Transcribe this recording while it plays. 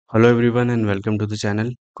Hello everyone and welcome to the channel.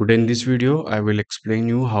 Today in this video, I will explain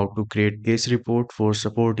you how to create case report for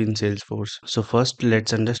support in Salesforce. So first,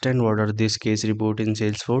 let's understand what are these case report in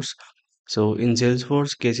Salesforce. So in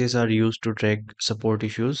Salesforce, cases are used to track support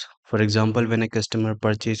issues. For example, when a customer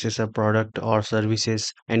purchases a product or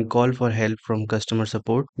services and call for help from customer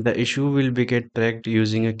support, the issue will be get tracked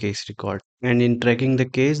using a case record. And in tracking the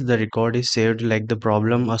case, the record is saved like the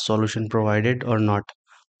problem or solution provided or not,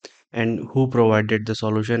 and who provided the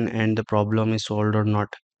solution and the problem is solved or not.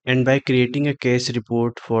 And by creating a case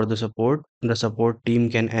report for the support team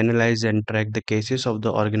can analyze and track the cases of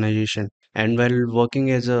the organization. And while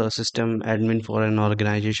working as a system admin for an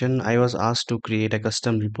organization, I was asked to create a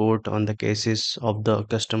custom report on the cases of the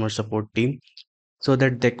customer support team so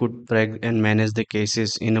that they could track and manage the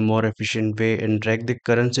cases in a more efficient way and track the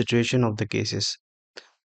current situation of the cases.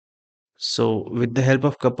 So with the help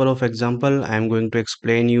of couple of example, I am going to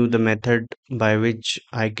explain you the method by which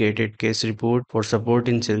I created case report for support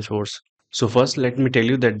in Salesforce. So first, let me tell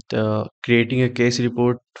you that creating a case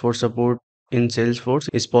report for support in Salesforce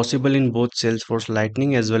is possible in both Salesforce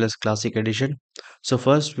Lightning as well as Classic Edition. So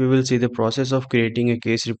first, we will see the process of creating a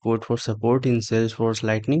case report for support in Salesforce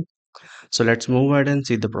Lightning. So let's move ahead and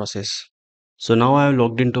see the process. So now I have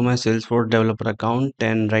logged into my Salesforce developer account,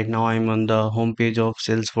 and right now I'm on the home page of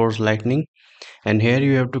Salesforce Lightning, and here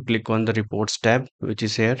you have to click on the reports tab, which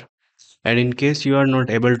is here. And in case you are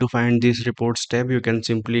not able to find this reports tab, you can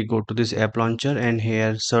simply go to this app launcher and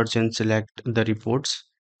here search and select the reports,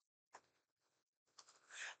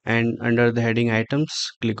 and under the heading items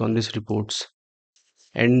click on this reports.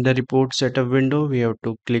 And in the report setup window, we have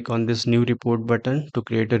to click on this new report button to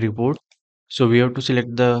create a report. So we have to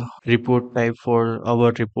select the report type for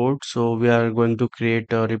our report. So we are going to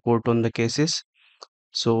create a report on the cases,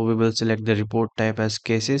 so we will select the report type as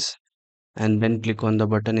cases and then click on the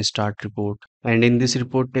button start report. And in this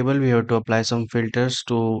report table, we have to apply some filters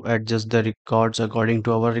to adjust the records according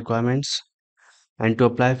to our requirements. And to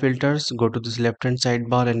apply filters, go to this left hand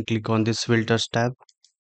sidebar and click on this filters tab.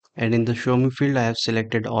 And in the show me field, I have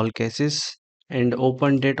selected all cases, and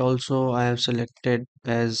open date also I have selected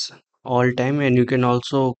as all time. And you can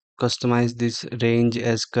also customize this range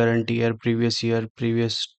as current year, previous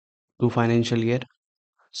to financial year.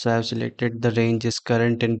 So I have selected the range is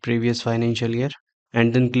current and previous financial year,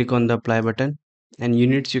 and then click on the apply button. And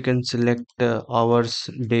units, you can select hours,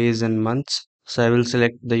 days and months. So I will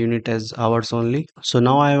select the unit as hours only. So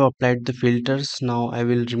now I have applied the filters. Now I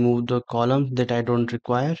will remove the columns that I don't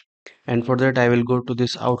require, and for that I will go to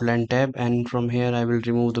this outline tab, and from here I will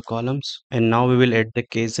remove the columns. And now we will add the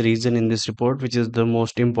case reason in this report, which is the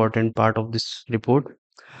most important part of this report.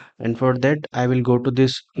 And for that I will go to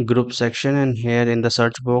this group section, and here in the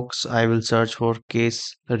search box I will search for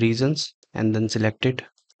case reasons and then select it.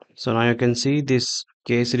 So now you can see this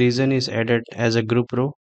case reason is added as a group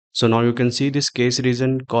row. So now you can see this case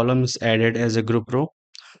reason column is added as a group row.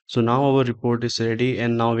 So now our report is ready,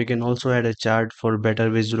 and now we can also add a chart for better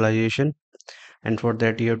visualization. And for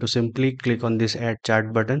that you have to simply click on this add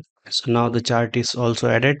chart button. So now the chart is also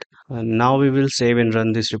added, and now we will save and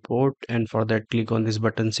run this report. And for that, click on this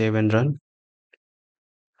button save and run.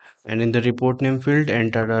 And in the report name field,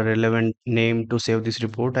 enter a relevant name to save this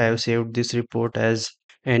report. I have saved this report as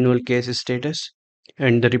annual case status,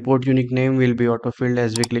 and the report unique name will be auto-filled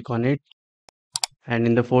as we click on it. And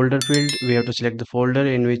in the folder field, we have to select the folder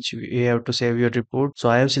in which we have to save your report. So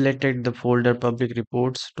I have selected the folder public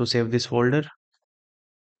reports to save this folder.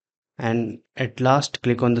 And at last,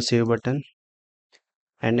 click on the save button.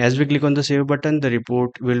 And as we click on the save button, the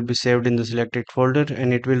report will be saved in the selected folder,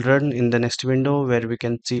 and it will run in the next window where we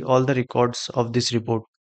can see all the records of this report.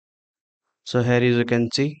 So here as you can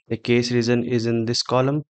see, the case reason is in this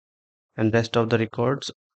column and rest of the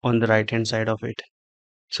records on the right hand side of it.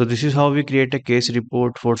 So this is how we create a case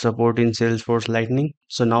report for support in Salesforce Lightning.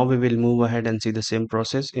 So now we will move ahead and see the same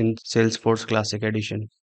process in Salesforce Classic Edition.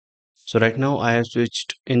 So right now I have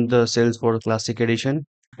switched in the Salesforce Classic Edition,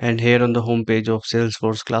 and here on the home page of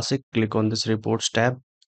Salesforce Classic, click on this reports tab,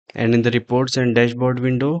 and in the reports and dashboard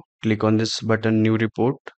window, click on this button new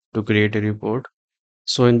report to create a report.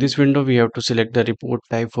 So in this window, we have to select the report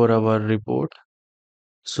type for our report.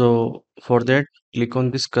 So for that, click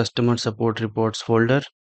on this customer support reports folder,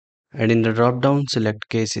 and in the drop down select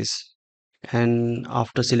cases. And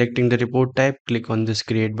after selecting the report type, click on this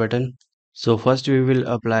create button. So first we will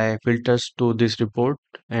apply filters to this report,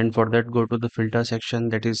 and for that go to the filter section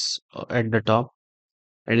that is at the top.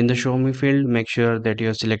 And in the show me field, make sure that you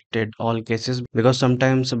have selected all cases, because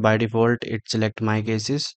sometimes by default it select my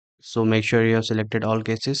cases. So make sure you have selected all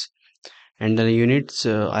cases. And the units,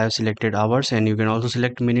 I have selected hours, and you can also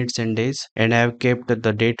select minutes and days. And I have kept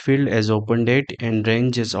the date field as open date and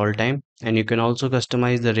range is all time. And you can also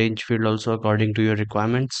customize the range field also according to your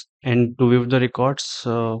requirements. And to view the records,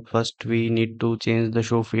 first we need to change the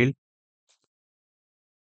show field.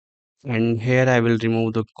 And here I will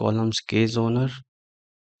remove the columns case owner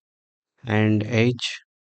and age,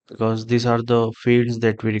 because these are the fields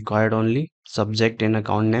that we required only, subject and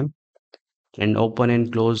account name. And open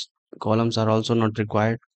and close columns are also not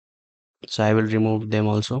required, so I will remove them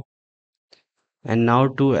also. And now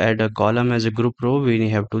to add a column as a group row, we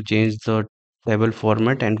have to change the table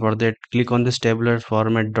format, and for that click on this tabular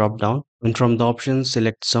format drop down, and from the options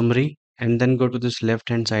select summary, and then go to this left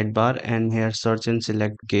hand sidebar and here search and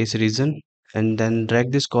select case region, and then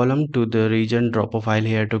drag this column to the region, drop a file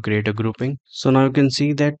here to create a grouping. So now you can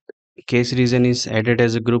see that case region is added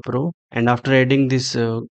as a group row, and after adding this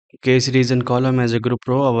case region column as a group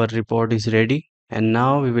row, our report is ready. And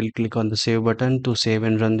now we will click on the save button to save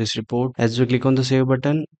and run this report. As we click on the save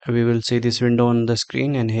button, we will see this window on the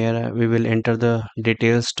screen, and here we will enter the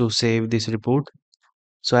details to save this report.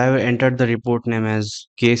 So I have entered the report name as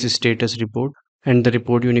case status report, and the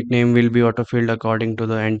report unique name will be auto-filled according to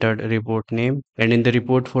the entered report name. And in the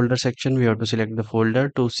report folder section, we have to select the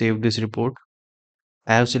folder to save this report.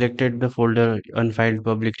 I have selected the folder unfiled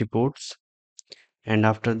public reports, and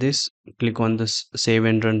after this click on this save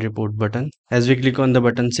and run report button. As we click on the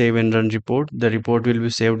button save and run report, the report will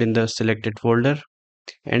be saved in the selected folder,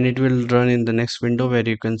 and it will run in the next window where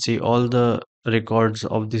you can see all the records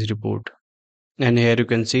of this report. And here you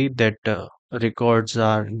can see that records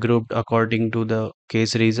are grouped according to the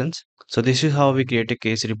case reasons. So this is how we create a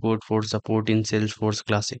case report for support in Salesforce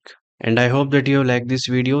Classic. And I hope that you have liked this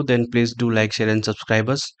video. Then please do like, share and subscribe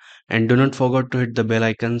us. And do not forget to hit the bell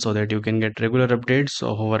icon so that you can get regular updates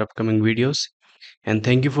of our upcoming videos. And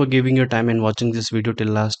thank you for giving your time and watching this video till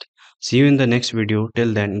last. See you in the next video.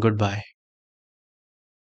 Till then, goodbye.